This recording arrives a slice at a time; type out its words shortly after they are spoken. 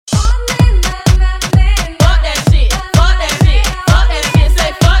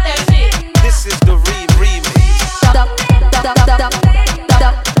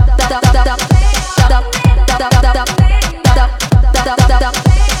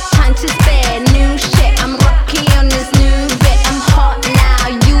time to spare. New shit, I'm rocky on this new bit. I'm hot now,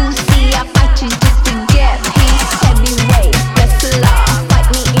 you see, I fight you just to get peace. Heavyweight, wrestler, fight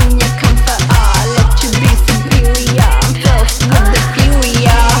me in your comfort, let you be superior. I'm filled with the fury,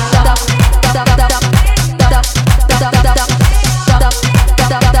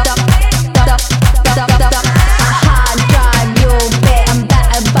 hard drive, you'll bet I'm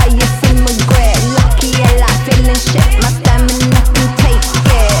battered by your summer grit. Lucky I like feeling shit, my stamina can take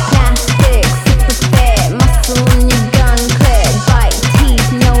it. Plastic, super fit, muscle on your gun clip. Bite teeth,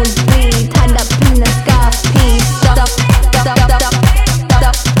 nose bleed, tied up in a scarf piece.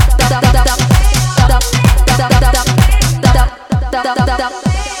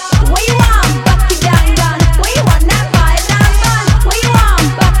 What you want?